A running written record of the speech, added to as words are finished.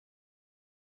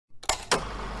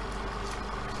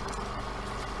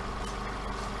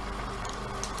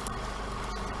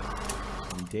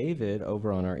David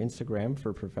over on our Instagram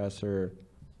for Professor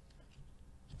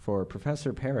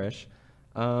Parrish.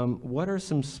 What are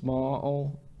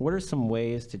some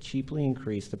ways to cheaply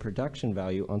increase the production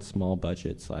value on small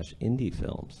budget / indie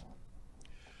films?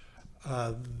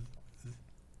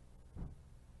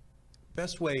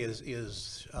 Best way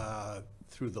is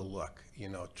through the look. You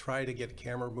know, try to get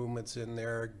camera movements in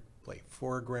there, play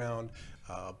foreground,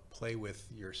 play with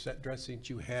your set dressings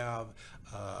you have.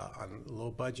 On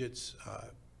low budgets,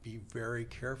 be very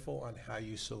careful on how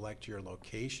you select your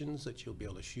locations that you'll be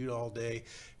able to shoot all day.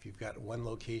 If you've got one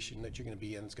location that you're going to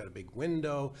be in, it's got a big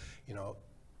window, you know,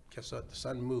 guess what, the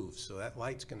sun moves, so that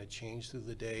light's going to change through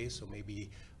the day. So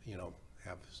maybe, you know,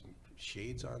 have some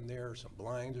shades on there or some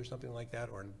blinds or something like that,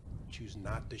 or choose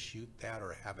not to shoot that,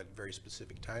 or have it very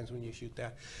specific times when you shoot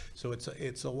that. So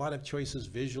it's a lot of choices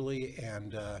visually,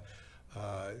 and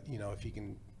you know, if you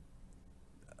can,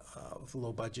 with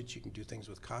low budget, you can do things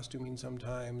with costuming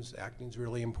sometimes. Acting's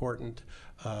really important.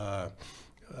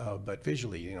 But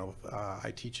visually, you know,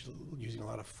 I teach using a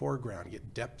lot of foreground,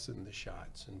 get depth in the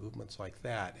shots and movements like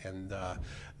that. And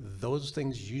those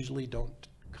things usually don't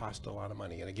cost a lot of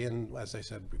money. And again, as I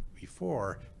said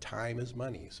before, time is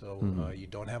money. So you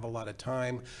don't have a lot of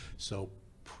time. So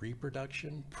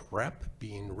pre-production, prep,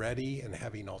 being ready and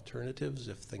having alternatives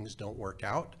if things don't work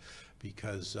out,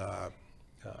 because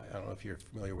I don't know if you're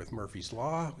familiar with Murphy's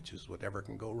Law, which is whatever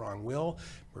can go wrong will.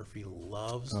 Murphy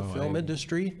loves the film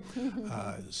industry.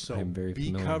 So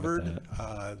be covered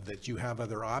that you have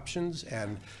other options.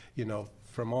 And, you know,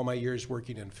 from all my years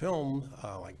working in film,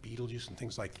 like Beetlejuice and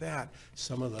things like that,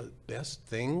 some of the best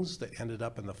things that ended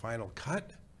up in the final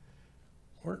cut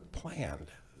weren't planned.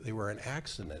 They were an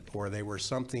accident, or they were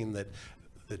something that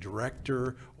the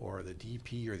director or the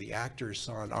DP or the actors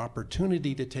saw an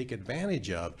opportunity to take advantage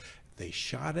of. They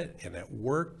shot it and it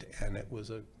worked, and it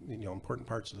was a, you know, important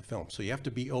parts of the film. So you have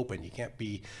to be open. You can't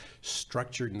be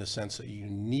structured in the sense that you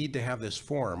need to have this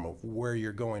form of where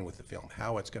you're going with the film,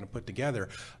 how it's going to put together.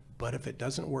 But if it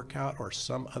doesn't work out or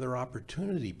some other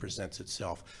opportunity presents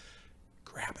itself,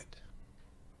 grab it.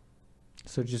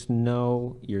 So just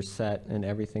know your set and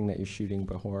everything that you're shooting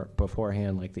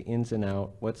beforehand, like the ins and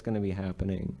out, what's going to be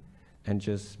happening, and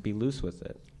just be loose with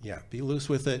it. Yeah, be loose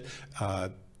with it.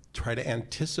 Try to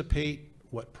anticipate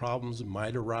what problems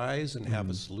might arise and have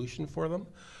a solution for them.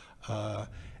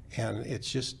 And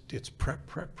it's prep.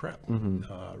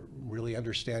 Really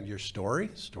understand your story.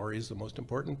 Story is the most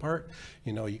important part.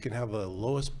 You know, you can have the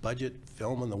lowest budget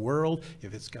film in the world.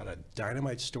 If it's got a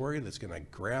dynamite story that's going to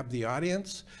grab the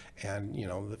audience, and, you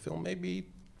know, the film may be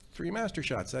 3 master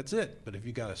shots, that's it. But if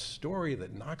you got a story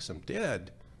that knocks them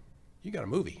dead, you got a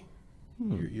movie.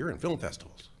 You're in film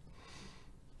festivals.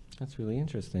 That's really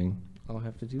interesting. I'll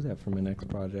have to do that for my next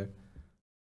project.